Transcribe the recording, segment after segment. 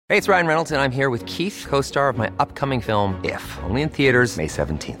Hey, it's Ryan Reynolds, and I'm here with Keith, co-star of my upcoming film, If, only in theaters May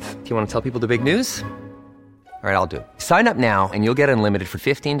 17th. Do you want to tell people the big news? All right, I'll do it. Sign up now and you'll get unlimited for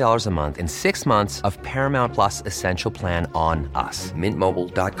 $15 a month and 6 months of Paramount Plus Essential Plan on us.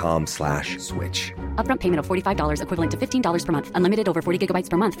 MintMobile.com/switch. Upfront payment of $45 equivalent to $15 per month. Unlimited over 40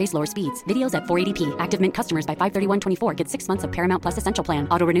 gigabytes per month. Face lower speeds. Videos at 480p. Active Mint customers by 531.24 get 6 months of Paramount Plus Essential Plan.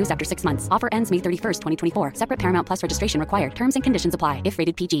 Auto renews after 6 months. Offer ends May 31st, 2024. Separate Paramount Plus registration required. Terms and conditions apply if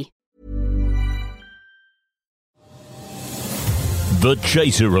rated PG. The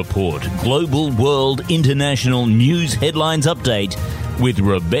Chaser Report, Global World International News Headlines Update with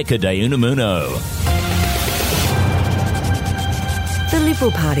Rebecca De Unamuno. The Liberal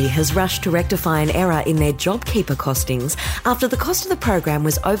Party has rushed to rectify an error in their JobKeeper costings after the cost of the program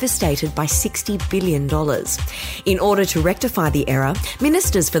was overstated by $60 billion. In order to rectify the error,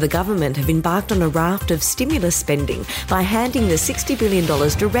 ministers for the government have embarked on a raft of stimulus spending by handing the $60 billion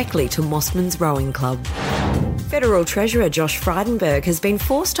directly to Mossman's Rowing Club. Federal Treasurer Josh Frydenberg has been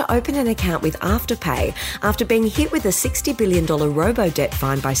forced to open an account with Afterpay after being hit with a $60 billion robo-debt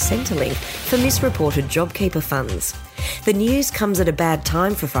fine by Centrelink for misreported JobKeeper funds. The news comes at a bad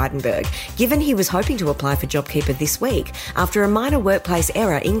time for Frydenberg, given he was hoping to apply for JobKeeper this week after a minor workplace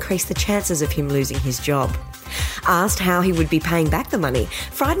error increased the chances of him losing his job. Asked how he would be paying back the money,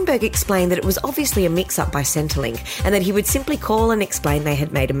 Frydenberg explained that it was obviously a mix-up by Centrelink and that he would simply call and explain they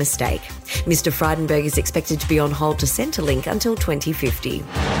had made a mistake. Mr. Frydenberg is expected to be on hold to Centrelink until 2050.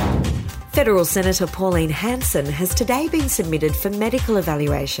 Federal Senator Pauline Hanson has today been submitted for medical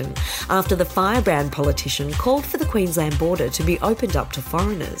evaluation after the firebrand politician called for the Queensland border to be opened up to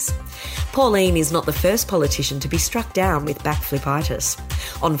foreigners. Pauline is not the first politician to be struck down with backflipitis.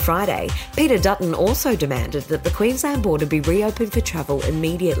 On Friday, Peter Dutton also demanded that the Queensland border be reopened for travel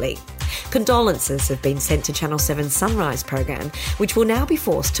immediately. Condolences have been sent to Channel 7's Sunrise program, which will now be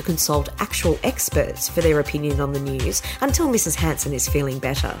forced to consult actual experts for their opinion on the news until Mrs. Hanson is feeling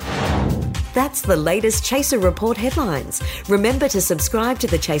better. That's the latest Chaser Report headlines. Remember to subscribe to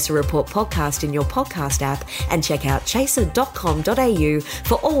the Chaser Report podcast in your podcast app and check out chaser.com.au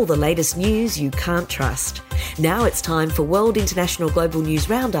for all the latest news you can't trust. Now it's time for World International Global News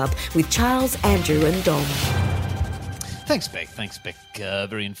Roundup with Charles, Andrew and Dom. Thanks, Beck.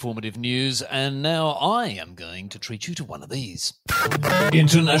 Very informative news. And now I am going to treat you to one of these.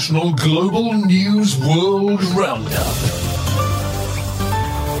 International Global News World Roundup.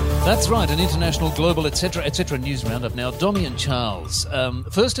 That's right, an international, global, etc. news roundup. Now, Dommy and Charles.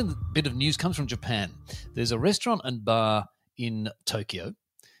 First bit of news comes from Japan. There's a restaurant and bar in Tokyo.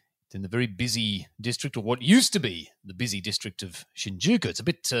 It's in the very busy district, or what used to be the busy district of Shinjuku. It's a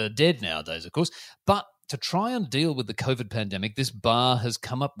bit dead nowadays, of course. But to try and deal with the COVID pandemic, this bar has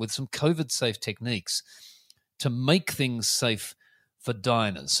come up with some COVID-safe techniques to make things safe for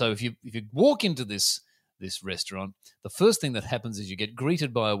diners. So if you walk into this restaurant, the first thing that happens is you get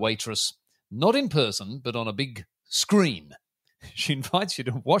greeted by a waitress, not in person, but on a big screen. She invites you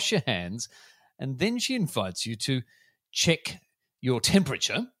to wash your hands, and then she invites you to check your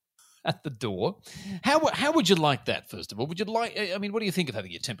temperature at the door. How would you like that, first of all? What do you think of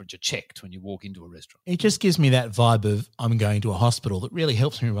having your temperature checked when you walk into a restaurant? It just gives me that vibe of I'm going to a hospital that really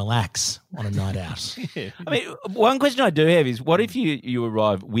helps me relax on a night out. Yeah. I mean, one question I do have is, what if you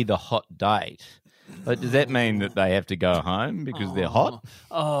arrive with a hot date? Like, does that mean that they have to go home because they're hot?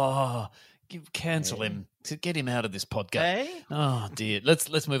 Cancel him to get him out of this podcast. Hey? Oh dear.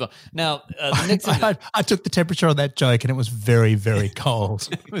 Let's move on. Now, the next thing I took the temperature on that joke and it was very, very cold.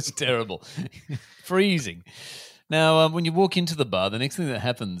 it was terrible, freezing. Now, when you walk into the bar, the next thing that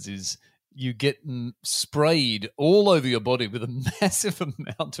happens is you get sprayed all over your body with a massive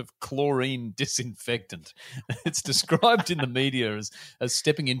amount of chlorine disinfectant. It's described in the media as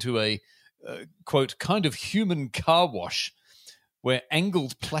stepping into a quote, kind of human car wash where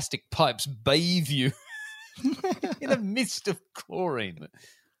angled plastic pipes bathe you in a mist of chlorine.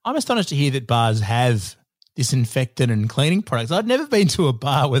 I'm astonished to hear that bars have disinfectant and cleaning products. I've never been to a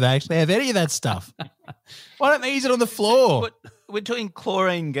bar where they actually have any of that stuff. Why don't they use it on the floor? We're talking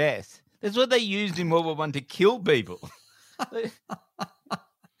chlorine gas. That's what they used in World War I to kill people. Are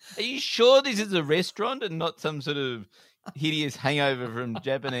you sure this is a restaurant and not some sort of hideous hangover from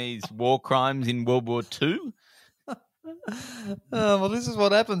Japanese war crimes in World War II? Well, this is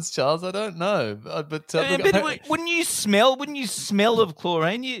what happens, Charles. I don't know, but wouldn't you smell of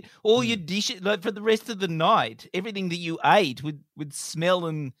chlorine? All your dishes, like for the rest of the night, everything that you ate would smell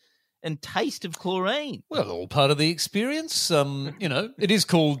and taste of chlorine. Well, all part of the experience. It is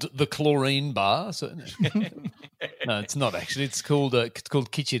called the Chlorine Bar. So, no, it's not actually. It's called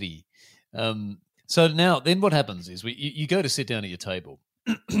kichiri. So now, then what happens is you go to sit down at your table,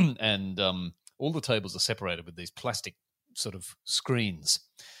 and all the tables are separated with these plastic sort of screens.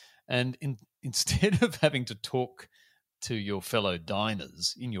 And instead of having to talk to your fellow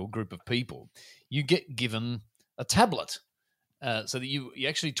diners in your group of people, you get given a tablet so that you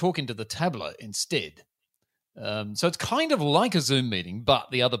actually talk into the tablet instead. So it's kind of like a Zoom meeting,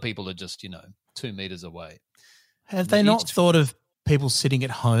 but the other people are just, 2 meters away. Have they not thought of people sitting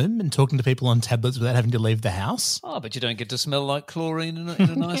at home and talking to people on tablets without having to leave the house? Oh, but you don't get to smell like chlorine in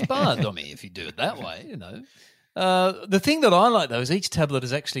a nice bar, Dommy, if you do it that way, The thing that I like, though, is each tablet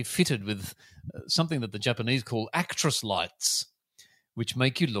is actually fitted with something that the Japanese call actress lights, which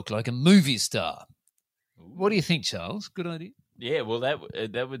make you look like a movie star. What do you think, Charles? Good idea? Yeah, well,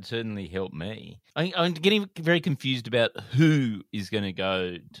 that would certainly help me. I'm getting very confused about who is going to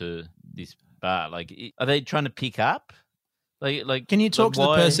go to this bar. Like, are they trying to pick up? Like, can you talk to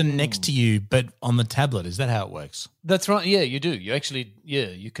the person next to you, but on the tablet? Is that how it works? That's right. Yeah, you do. You actually,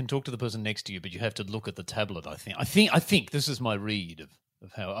 you can talk to the person next to you, but you have to look at the tablet. I think this is my read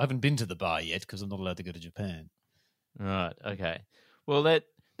of how. I haven't been to the bar yet because I'm not allowed to go to Japan. Right. Okay. Well,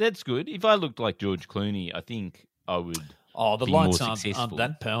 that's good. If I looked like George Clooney, I think I would. Oh, the be lights more aren't successful.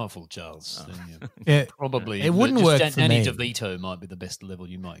 that powerful, Charles. Yeah, probably it wouldn't just work for Danny me. DeVito might be the best level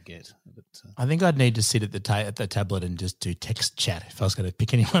you might get. But, I think I'd need to sit at the tablet and just do text chat if I was going to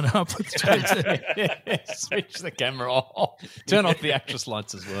pick anyone up. switch the camera off. Turn off the actress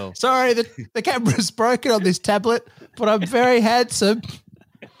lights as well. Sorry, the camera's broken on this tablet, but I'm very handsome.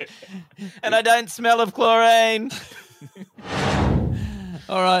 And I don't smell of chlorine.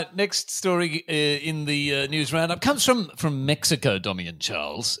 All right, next story in the news roundup comes from Mexico, Dommy and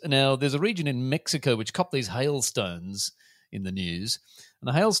Charles. Now, there's a region in Mexico which copped these hailstones in the news, and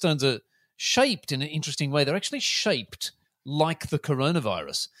the hailstones are shaped in an interesting way. They're actually shaped like the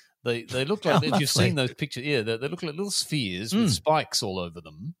coronavirus. They look like, if you've seen those pictures, they look like little spheres with spikes all over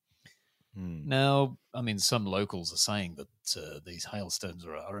them. Now, I mean, some locals are saying that these hailstones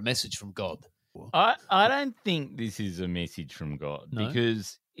are a message from God. I don't think this is a message from God,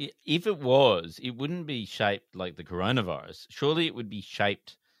 because if it was, it wouldn't be shaped like the coronavirus. Surely it would be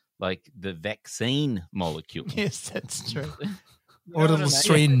shaped like the vaccine molecule. Yes, that's true. Or a little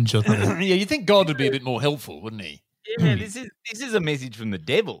syringe or something. Yeah, you think God would be a bit more helpful, wouldn't he? Yeah, this is a message from the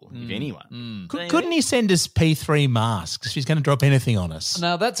devil, if anyone. Couldn't he send us P3 masks if he's going to drop anything on us?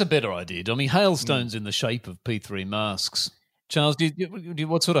 Now, that's a better idea, Dommy. Hailstones in the shape of P3 masks. Charles,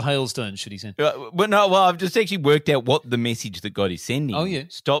 what sort of hailstones should he send? I've just actually worked out what the message that God is sending. Oh, yeah.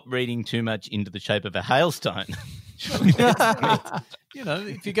 Stop reading too much into the shape of a hailstone.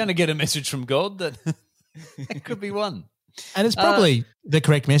 If you're going to get a message from God, that could be one. And it's probably the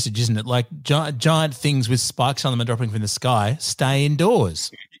correct message, isn't it? Like giant things with spikes on them are dropping from the sky. Stay indoors.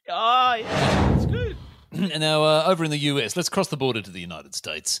 Oh, yeah, that's good. And now, over in the US, let's cross the border to the United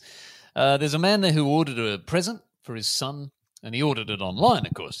States. There's a man there who ordered a present for his son. And he ordered it online,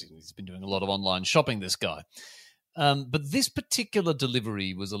 of course. He's been doing a lot of online shopping, this guy. But this particular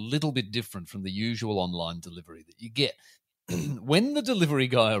delivery was a little bit different from the usual online delivery that you get. When the delivery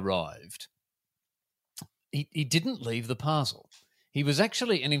guy arrived, he didn't leave the parcel. He was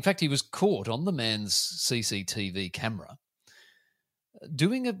actually, and in fact, he was caught on the man's CCTV camera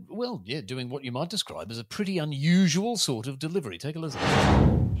doing what you might describe as a pretty unusual sort of delivery. Take a listen.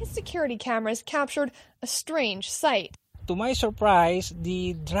 His security cameras captured a strange sight. To my surprise,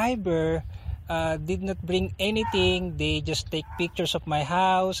 the driver did not bring anything. They just take pictures of my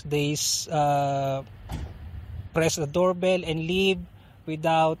house. They press the doorbell and leave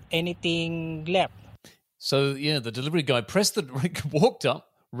without anything left. So, the delivery guy walked up,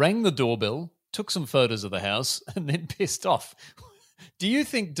 rang the doorbell, took some photos of the house, and then pissed off. Do you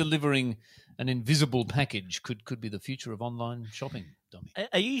think delivering an invisible package could be the future of online shopping, Dommy?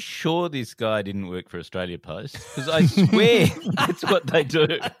 Are you sure this guy didn't work for Australia Post? Because I swear that's what they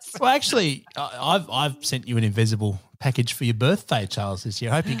do. Well, actually, I've sent you an invisible package for your birthday, Charles, this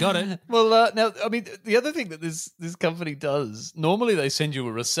year. I hope you got it. Well, now, I mean, the other thing that this company does, normally they send you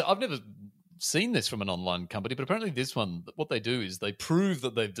a receipt. I've never seen this from an online company, but apparently this one, what they do is they prove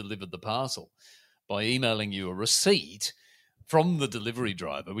that they've delivered the parcel by emailing you a receipt from the delivery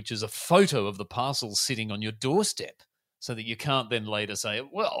driver, which is a photo of the parcel sitting on your doorstep, so that you can't then later say,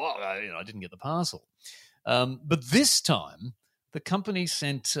 well, I didn't get the parcel. But this time, the company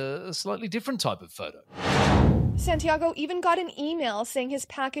sent a slightly different type of photo. Santiago even got an email saying his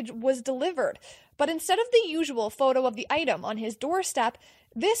package was delivered, but instead of the usual photo of the item on his doorstep,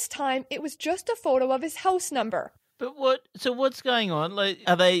 this time it was just a photo of his house number. But what's going on? Like,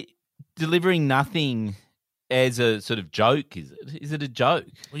 are they delivering nothing as a sort of joke, is it? Is it a joke?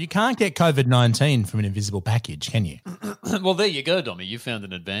 Well, you can't get COVID-19 from an invisible package, can you? Well, there you go, Dommy. You found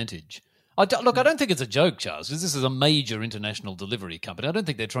an advantage. I don't think it's a joke, Charles, because this is a major international delivery company. I don't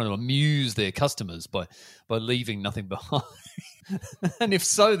think they're trying to amuse their customers by leaving nothing behind. And if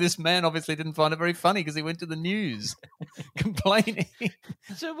so, this man obviously didn't find it very funny because he went to the news complaining.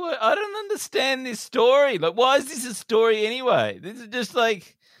 So I don't understand this story. Like, why is this a story anyway? This is just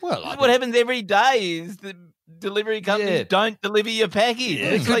like, what happens every day is the delivery companies don't deliver your package.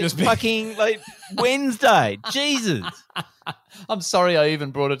 Yeah, it's like fucking like Wednesday. Jesus. I'm sorry I even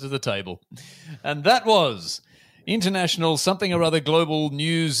brought it to the table. And that was International Something or Other Global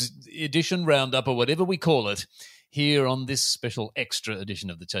News Edition Roundup, or whatever we call it, here on this special extra edition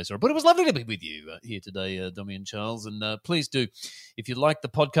of The Chaser. But it was lovely to be with you here today, Dommy and Charles. And please do, if you like the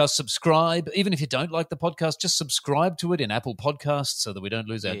podcast, subscribe. Even if you don't like the podcast, just subscribe to it in Apple Podcasts so that we don't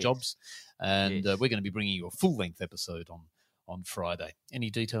lose our jobs. And we're going to be bringing you a full-length episode on Friday.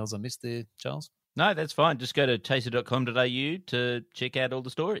 Any details I missed there, Charles? No, that's fine. Just go to taster.com.au to check out all the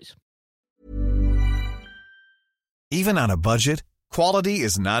stories. Even on a budget, quality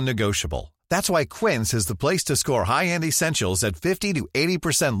is non-negotiable. That's why Quince is the place to score high-end essentials at 50 to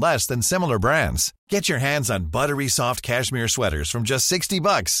 80% less than similar brands. Get your hands on buttery soft cashmere sweaters from just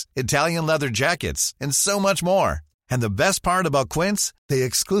 $60, Italian leather jackets, and so much more. And the best part about Quince, they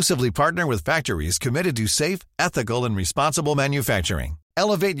exclusively partner with factories committed to safe, ethical, and responsible manufacturing.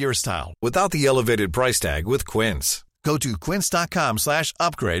 Elevate your style without the elevated price tag with Quince. Go to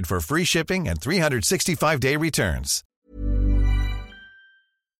quince.com/upgrade for free shipping and 365-day returns.